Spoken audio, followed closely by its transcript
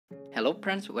Hello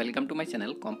friends, welcome to my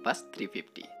channel Compass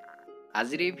 350.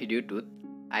 আজিৰ এই ভিডিঅ'টোত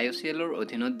IOCL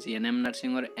অধীনত GNM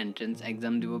Nursing Entrance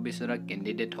Exam দিব বিচৰা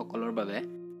ক্যান্ডিডেট সকলৰ বাবে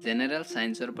জেনাৰেল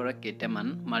সায়েন্সৰ পৰা কেইটামান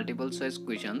মাল্টিপল চয়েস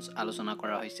কুৱেশ্যনছ আলোচনা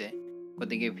কৰা হৈছে।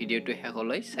 গতিকে ভিডিঅ'টো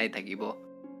শেষলৈ চাই থাকিব।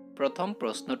 প্ৰথম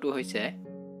প্ৰশ্নটো হৈছে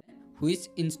Which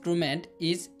instrument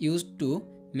is used to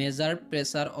measure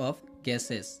pressure of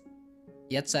gases?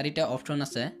 ইয়াত চাৰিটা অপচন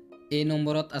আছে। A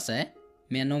নম্বৰত আছে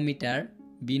মেনোমিটাৰ,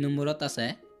 B নম্বৰত আছে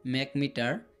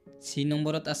মেগমিটাৰ, C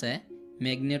নম্বৰত আছে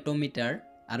মেগনেটোমিটাৰ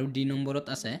আৰু D নম্বৰত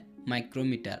আছে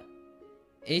মাইক্ৰোমিটাৰ।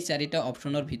 এই চাৰিটা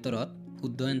অপচনৰ ভিতৰত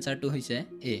শুদ্ধ এনসাৰটো হৈছে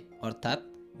A অৰ্থাৎ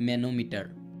মেনোমিটাৰ।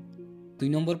 2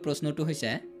 নম্বৰ প্ৰশ্নটো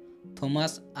হৈছে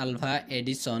থমাস আলভা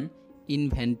এডিসন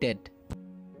ইনভেন্টেড।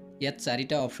 ইয়াত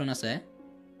চাৰিটা অপচন আছে।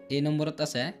 A নম্বৰত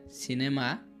আছে সিনেমা,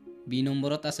 B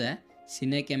নম্বৰত আছে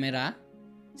সিনে কেমেৰা,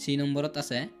 C নম্বৰত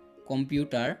আছে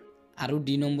কম্পিউটাৰ আৰু D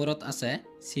নম্বৰত আছে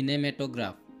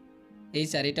সিনেমেটোগ্ৰাফ। এই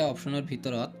চাৰিটা অপচনৰ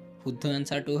ভিতৰত শুদ্ধ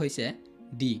এনসাৰটো হৈছে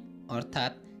D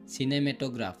অৰ্থাৎ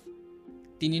সিনেমেটোগ্ৰাফ।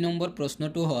 3 নম্বৰ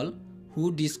প্ৰশ্নটো হ'ল হু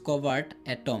ডিসকভাৰ্ড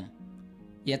এটম।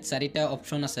 ইয়াত চাৰিটা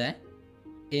অপচন আছে।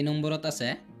 A নম্বৰত আছে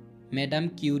মেডাম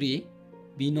কিউৰি,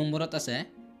 B নম্বৰত আছে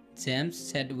জেমছ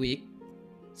চেডউইক,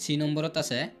 C নম্বৰত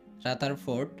আছে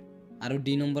ৰাথাৰফোৰ্ড আৰু D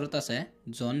নম্বৰত আছে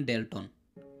জন ডেল্টন।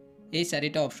 এই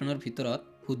চাৰিটা অপচনৰ ভিতৰত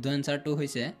শুদ্ধ এনসাৰটো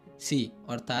হৈছে C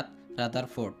অৰ্থাৎ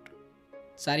ৰাথাৰফোৰ্ড।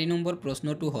 4 নম্বৰ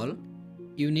প্ৰশ্নটো হ'ল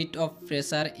ইউনিট অফ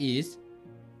প্ৰেছাৰ ইজ।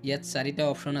 ইয়াত চাৰিটা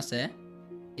অপচন আছে।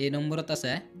 A নম্বৰত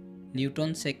আছে নিউটন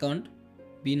সেকেন্ড,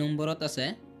 B নম্বৰত আছে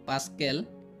পাস্কেল,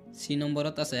 C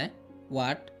নম্বৰত আছে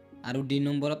ওয়াট আৰু D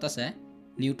নম্বৰত আছে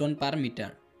নিউটন পাৰ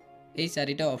মিটাৰ। এই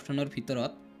চাৰিটা অপচনৰ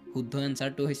ভিতৰত শুদ্ধ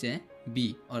এনসাৰটো হৈছে B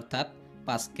অৰ্থাৎ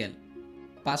পাস্কেল।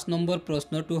 5 নম্বৰ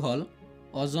প্ৰশ্নটো হ'ল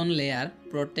ওজন layer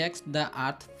প্ৰটেক্টস the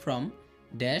earth from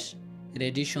dash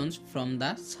ৰেডিয়েশনছ from the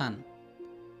sun.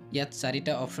 ইয়াত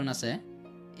চাৰিটা অপচন আছে।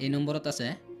 A নম্বৰত আছে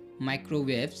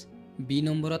মাইক্ৰোৱেভছ, B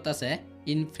নম্বৰত আছে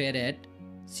ইনফ্ৰাৰেড,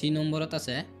 C নম্বৰত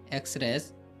আছে এক্স-ৰেজ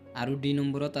আৰু D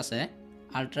নম্বৰত আছে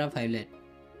আল্ট্ৰাভায়োলেট।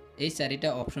 এই চাৰিটা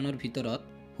অপচনৰ ভিতৰত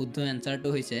শুদ্ধ এনসাৰটো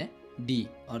হৈছে D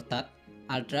অৰ্থাৎ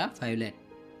আল্ট্ৰাভায়োলেট।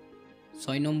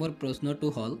 6 নম্বৰ প্ৰশ্নটো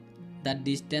হ'ল the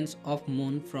distance of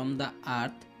moon from the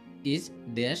earth is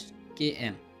dash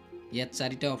km। ইয়াত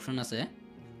চাৰিটা অপচন আছে।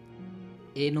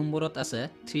 A নম্বৰত আছে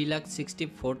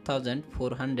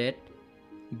 3,64,400,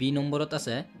 B নম্বৰত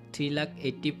আছে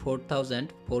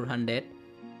 3,84,400,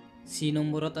 C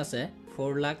নম্বৰত আছে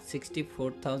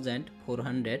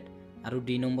 4,64,400 আৰু D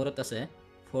নম্বৰত আছে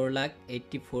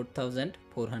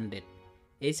 4,84,400।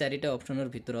 এই চাৰিটা অপচনৰ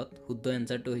ভিতৰত শুদ্ধ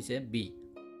এনসাৰটো হৈছে B।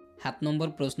 7 নম্বৰ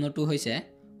প্ৰশ্নটো হৈছে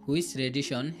which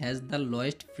ৰেডিয়েশন has the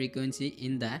lowest frequency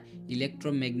in the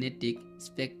electromagnetic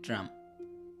spectrum.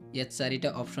 ইয়াত চাৰিটা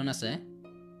অপচন আছে।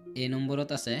 A নম্বৰত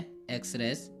আছে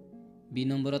এক্স-ৰেজ, B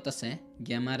নম্বৰত আছে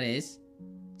গামা ৰেজ,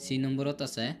 C নম্বৰত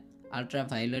আছে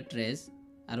আল্ট্ৰাভায়োলেট ৰেজ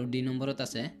আৰু D নম্বৰত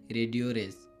আছে ৰেডিঅ'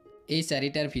 ৰেজ। এই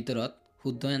চাৰিটাৰ ভিতৰত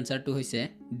শুদ্ধ এনসাৰটো হৈছে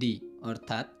D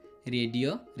অৰ্থাৎ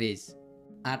ৰেডিঅ' ৰেজ।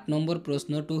 8 নম্বৰ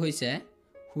প্ৰশ্নটো হৈছে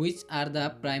which are the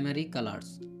primary colours.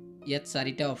 ইয়াত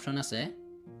চাৰিটা অপচন আছে।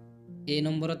 A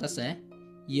নম্বৰত আছে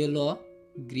য়েলো,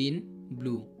 গ্ৰীণ,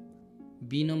 ব্লু,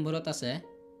 B নম্বৰত আছে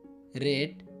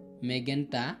ৰেড,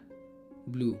 মেগেন্টা,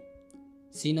 ব্লু,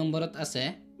 C নম্বৰত আছে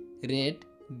ৰেড,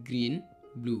 গ্ৰীণ,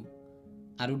 ব্লু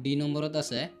আৰু D নম্বৰত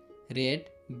আছে ৰেড,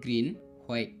 গ্ৰীণ,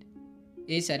 হোৱাইট।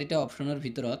 এই চাৰিটা অপচনৰ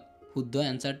ভিতৰত শুদ্ধ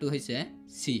এনসাৰটো হৈছে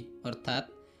C অৰ্থাৎ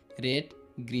ৰেড,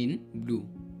 গ্ৰীণ, ব্লু।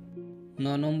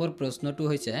 9 নম্বৰ প্ৰশ্নটো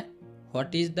হৈছে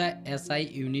what is the SI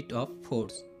unit of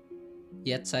force.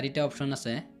 ইয়াত চাৰিটা অপচন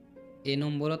আছে। A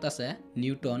নম্বৰত আছে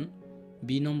নিউটন, B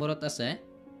নম্বৰত আছে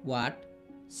ওয়াট,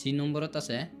 C নম্বৰত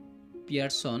আছে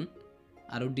পিয়াৰছন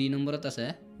আৰু D নম্বৰত আছে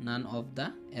নান অফ দ্য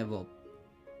এবভ।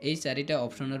 এই চাৰিটা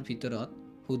অপচনৰ ভিতৰত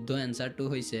শুদ্ধ এনসাৰটো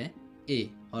হৈছে A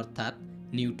অৰ্থাৎ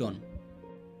নিউটন।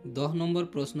 10 নম্বৰ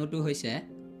প্ৰশ্নটো হৈছে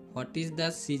what is the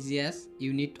সিজিয়াছ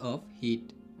unit of heat.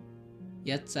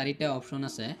 ইয়াত চাৰিটা অপচন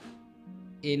আছে।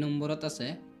 A নম্বৰত আছে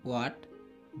ওয়াট,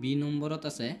 B নম্বৰত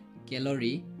আছে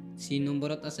কেলৰি, C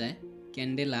নম্বৰত আছে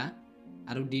কেণ্ডেলা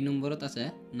আৰু D নম্বৰত আছে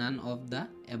নান অফ দ্য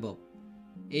এবভ।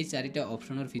 এই চাৰিটা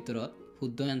অপচনৰ ভিতৰত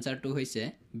শুদ্ধ এনসাৰটো হৈছে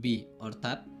B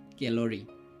অৰ্থাৎ কেলৰি।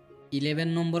 11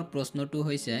 নম্বৰ প্ৰশ্নটো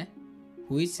হৈছে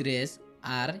which raise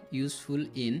R useful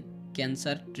in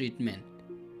cancer treatment.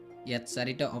 ইয়াত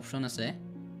চাৰিটা অপচন আছে।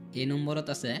 A নম্বৰত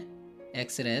আছে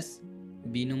এক্স-ৰেজ,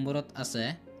 B নম্বৰত আছে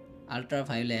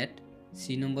আল্ট্ৰাভায়োলেট, C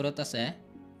নম্বৰত আছে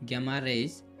গামা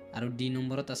ৰেজ আৰু D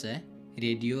নম্বৰত আছে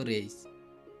ৰেডিঅ' ৰেজ।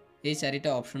 এই চাৰিটা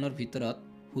অপচনৰ ভিতৰত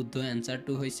শুদ্ধ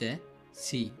এনসাৰটো হৈছে C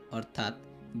অৰ্থাৎ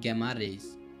গামা ৰেজ।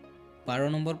 12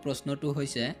 নম্বৰ প্ৰশ্নটো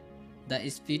হৈছে the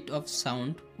speed of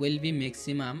sound will be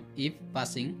maximum if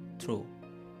passing through.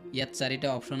 ইয়াত 4টা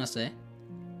অপশ্যন আছে।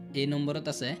 এ নম্বৰত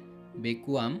আছে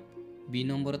ভেকুৱাম, বি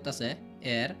নম্বৰত আছে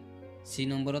এয়াৰ, চি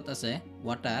নম্বৰত আছে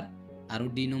ৱাটাৰ আৰু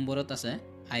ডি নম্বৰত আছে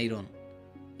আইৰণ।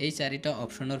 এই 4টা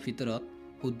অপশ্যনৰ ভিতৰত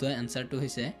শুদ্ধ এনসাৰটো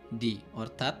হৈছে ডি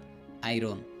অৰ্থাৎ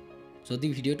আইৰণ। যদি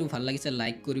ভিডিওটো ভাল লাগিছে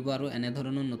লাইক কৰিব আৰু এনে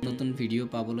ধৰণৰ নতুন ভিডিও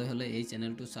পাবলৈ হলে এই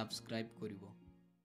চেনেলটো সাবস্ক্ৰাইব কৰিব।